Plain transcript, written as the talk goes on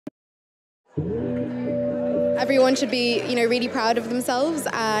Everyone should be, really proud of themselves,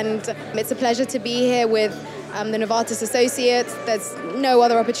 and it's a pleasure to be here with the Novartis associates. There's no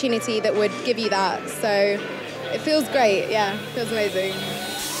other opportunity that would give you that, so it feels great. Yeah, it feels amazing.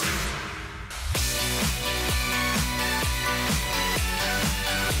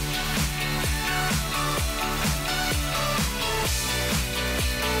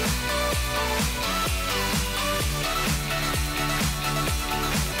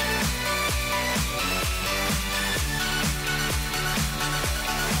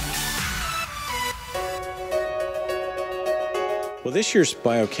 Well, this year's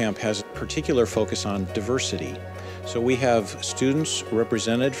BioCamp has a particular focus on diversity. So we have students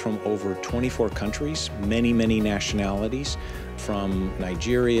represented from over 24 countries, many nationalities, from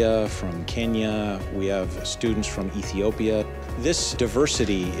Nigeria, from Kenya. We have students from Ethiopia. This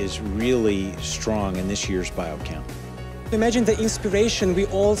diversity is really strong in this year's BioCamp. Imagine the inspiration we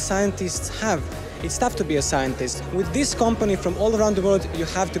all scientists have. It's tough to be a scientist. With this company from all around the world, you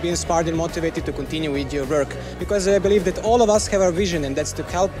have to be inspired and motivated to continue with your work, because I believe that all of us have our vision, and that's to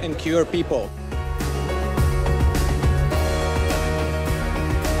help and cure people.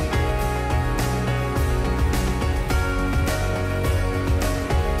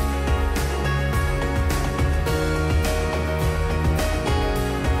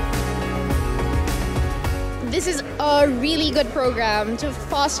 This is a really good program to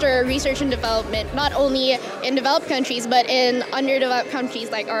foster research and development, not only in developed countries, but in underdeveloped countries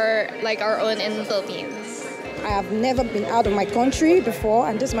like our own in the Philippines. I have never been out of my country before,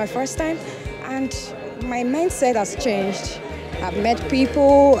 and this is my first time, and my mindset has changed. I've met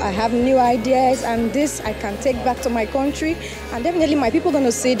people, I have new ideas, and this I can take back to my country, and definitely my people are going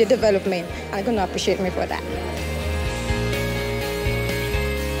to see the development and are going to appreciate me for that.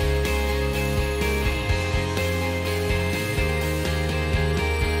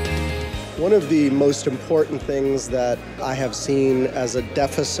 One of the most important things that I have seen as a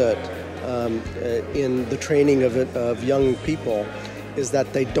deficit in the training of young people is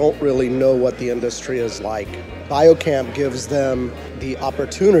that they don't really know what the industry is like. BioCamp gives them the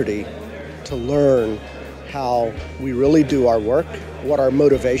opportunity to learn how we really do our work, what our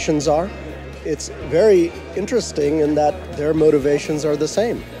motivations are. It's very interesting in that their motivations are the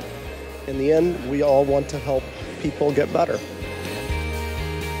same. In the end, we all want to help people get better.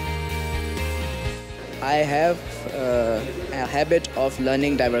 I have a habit of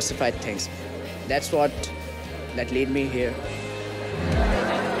learning diversified things. That's what led me here.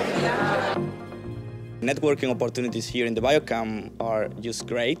 Networking opportunities here in the BioCamp are just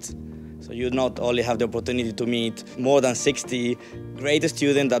great. So you not only have the opportunity to meet more than 60 great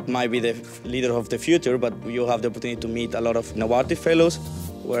students that might be the leader of the future, but you have the opportunity to meet a lot of Novartis fellows,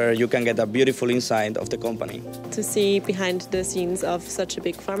 where you can get a beautiful insight of the company. To see behind the scenes of such a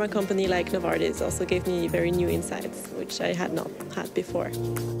big pharma company like Novartis also gave me very new insights, which I had not had before.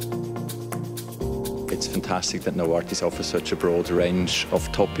 It's fantastic that Novartis offers such a broad range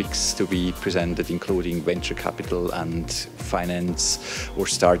of topics to be presented, including venture capital and finance, or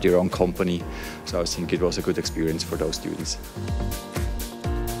start your own company. So I think it was a good experience for those students.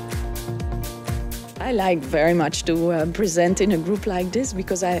 I like very much to present in a group like this,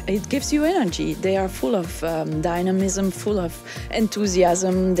 because it gives you energy. They are full of dynamism, full of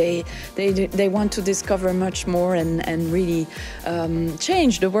enthusiasm. They want to discover much more and really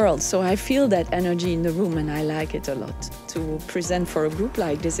change the world. So I feel that energy in the room, and I like it a lot. To present for a group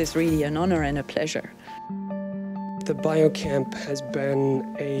like this is really an honor and a pleasure. The BioCamp has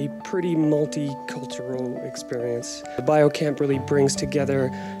been a pretty multicultural experience. The BioCamp really brings together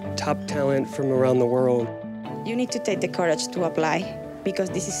top talent from around the world. You need to take the courage to apply,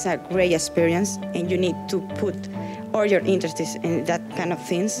 because this is a great experience and you need to put all your interests in that kind of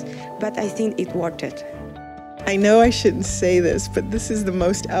things, but I think it worth it. I know I shouldn't say this, but this is the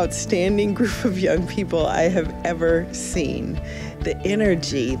most outstanding group of young people I have ever seen. The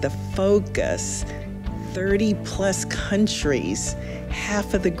energy, the focus, 30+ countries,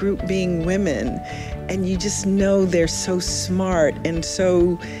 half of the group being women, and you just know they're so smart and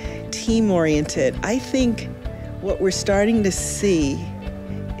so team-oriented. I think what we're starting to see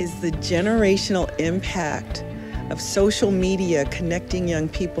is the generational impact of social media connecting young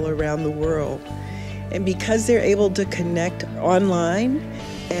people around the world. And because they're able to connect online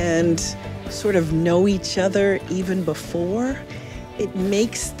and sort of know each other even before, it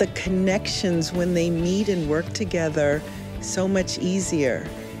makes the connections when they meet and work together so much easier.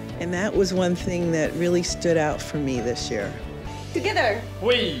 And that was one thing that really stood out for me this year. Together,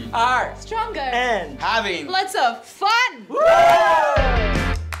 we are stronger and having lots of fun! Woo!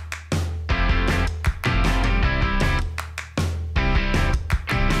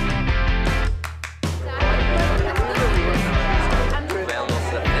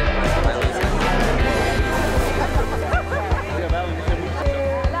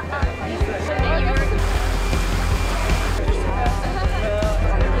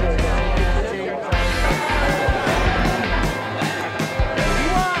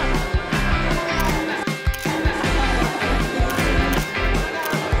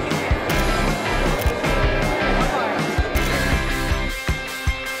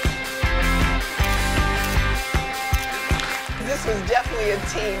 a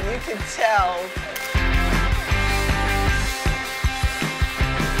team. You could tell